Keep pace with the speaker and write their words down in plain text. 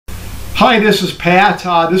Hi, this is Pat.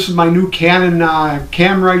 This is my new Canon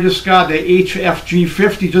camera I just got. The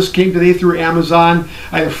G50 just came today through Amazon.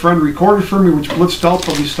 I had a friend recorded for me, which blitzed out,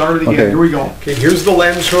 but we started again. Okay. Here we go. Okay, here's the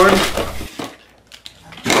lens hood.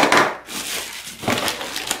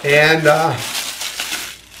 And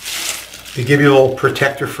they give you a little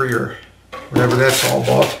protector for your, whatever that's all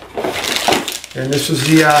about. And this is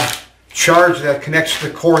the charge that connects to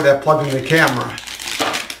the cord that plugs in the camera.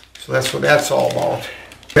 So that's what that's all about.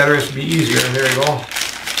 Better is to be easier. There you go.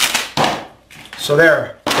 So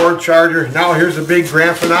there, cord charger. Now here's the big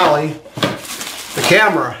grand finale. The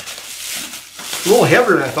camera. It's a little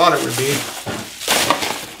heavier than I thought it would be.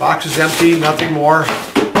 Box is empty, nothing more.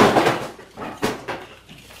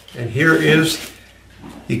 And here is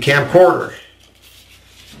the camcorder.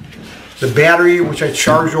 The battery, which I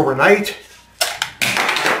charged overnight.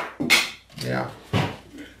 Yeah.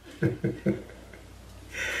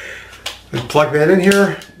 And plug that in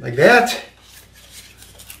here like that.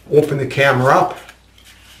 Open the camera up.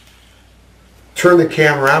 Turn the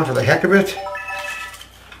camera on for the heck of it.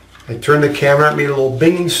 I turn the camera on, made a little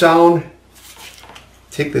binging sound.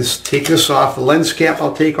 Take this off. The lens cap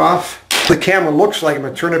I'll take off. The camera looks like I'm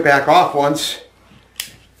going to turn it back off once.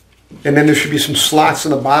 And then there should be some slots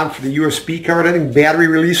in the bottom for the USB card. I think battery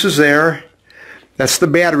release is there. That's the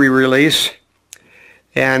battery release.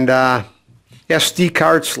 And SD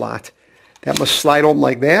card slot. That must slide open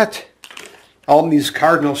like that. All these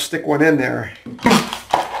cards, and I'll stick one in there.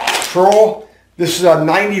 Pro, this is a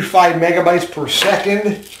 95 megabytes per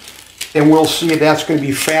second. And we'll see if that's going to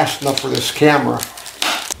be fast enough for this camera.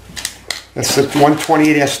 That's the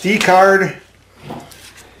 128 SD card.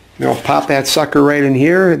 You know, pop that sucker right in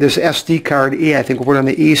here. This SD card A, I think we'll put it on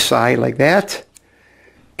the A side like that.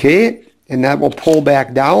 Okay, and that will pull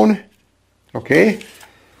back down. Okay,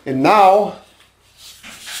 and now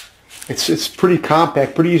it's pretty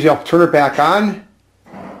compact, pretty easy. I'll turn it back on.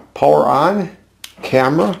 Power on.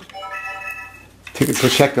 Camera. Take the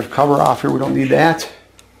protective cover off here. We don't need that.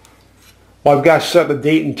 Well, I've got to set the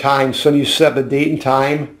date and time. So you set the date and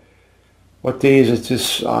time. What day is it?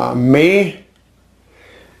 It's May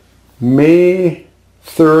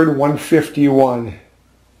 3rd, 1:51.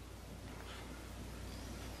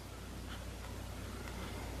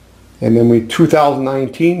 And then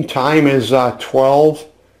 2019, time is 12:01.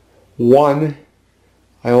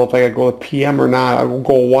 I don't know if I gotta go to PM or not. I will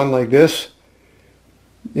go 1 like this.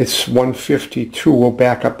 It's 1:52. We'll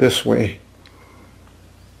back up this way.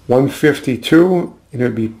 1:52, and it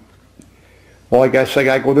would be, well, I guess I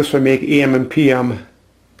gotta go this way, make AM and PM.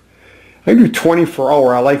 I do 24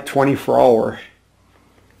 hour. I like 24 hour.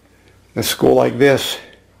 Let's go like this.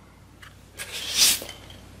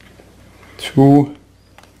 2,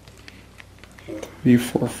 3,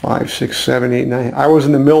 4, 5, 6, 7, 8, 9. I was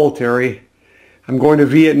in the military. I'm going to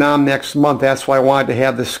Vietnam next month. That's why I wanted to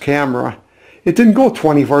have this camera. It didn't go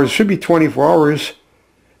 24 hours. It should be 24 hours.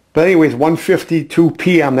 But anyways, 1:52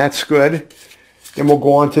 p.m. That's good. Then we'll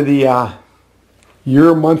go on to the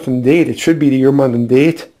year, month, and date. It should be the year, month, and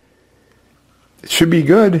date. It should be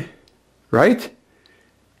good, right?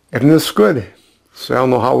 Everything's good. So I don't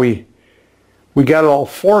know how we got it all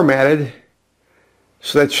formatted.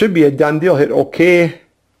 So that should be a done deal. Hit OK.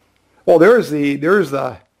 Oh, there's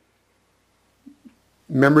the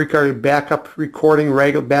memory card backup recording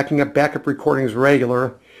regular. Backup recording is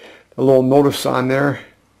regular. A little notice on there.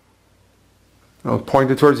 I'll point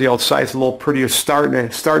it towards the outside. It's a little prettier. Starting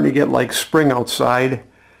to get like spring outside.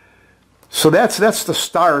 So that's the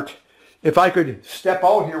start. If I could step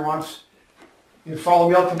out here once and follow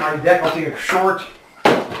me out to my deck, I'll take a short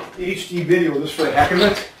HD video just for the heck of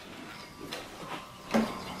it.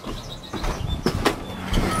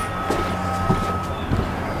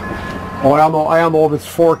 Oh, I don't know if it's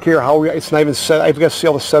 4K or how it's not even set. I've got to see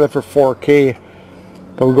how to set it for 4K.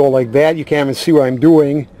 But we go like that. You can't even see what I'm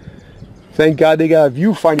doing. Thank God they got a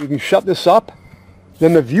viewfinder. You can shut this up.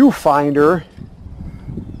 Then the viewfinder,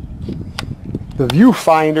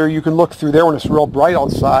 you can look through there when it's real bright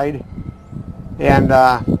outside. And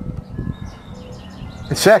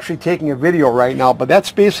it's actually taking a video right now. But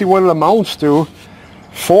that's basically what it amounts to.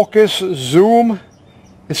 Focus, zoom.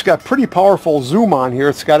 It's got pretty powerful zoom on here.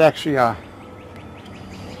 It's got actually a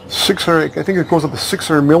 600, I think it goes up to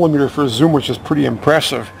 600 millimeter for zoom, which is pretty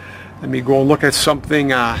impressive. Let me go and look at something,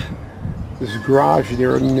 this garage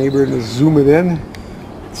there, neighbor, to zoom it in.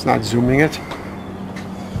 It's not zooming it.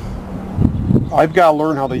 I've got to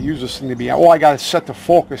learn how to use this thing to be, oh, I got to set the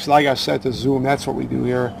focus, and I got to set it to zoom. That's what we do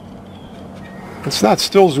here. It's not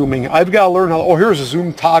still zooming. I've got to learn how, oh, here's a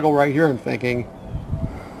zoom toggle right here, I'm thinking.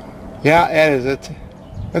 Yeah, that is it.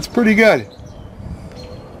 That's pretty good.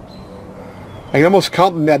 I can almost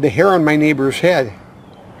count the hair on my neighbor's head.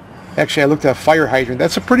 Actually, I looked at a fire hydrant.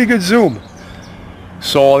 That's a pretty good zoom.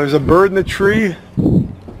 So there's a bird in the tree.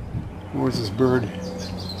 Where's this bird?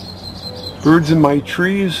 Birds in my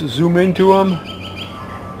trees. Zoom into him.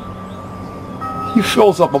 He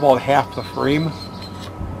fills up about half the frame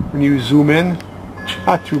when you zoom in.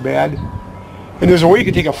 Not too bad. And there's a way you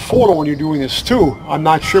can take a photo when you're doing this too. I'm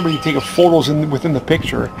not sure, but you take a photos within the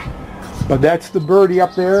picture. But that's the birdie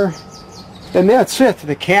up there. And that's it.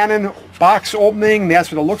 The Canon box opening,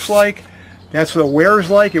 that's what it looks like. That's what it wears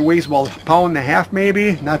like. It weighs about 1.5 pounds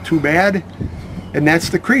maybe. Not too bad. And that's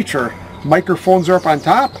the creature. Microphones are up on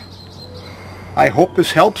top. I hope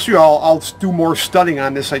this helps you. I'll do more studying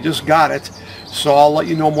on this. I just got it. So I'll let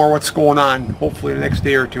you know more what's going on, hopefully the next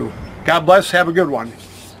day or two. God bless. Have a good one.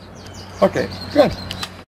 Okay, good.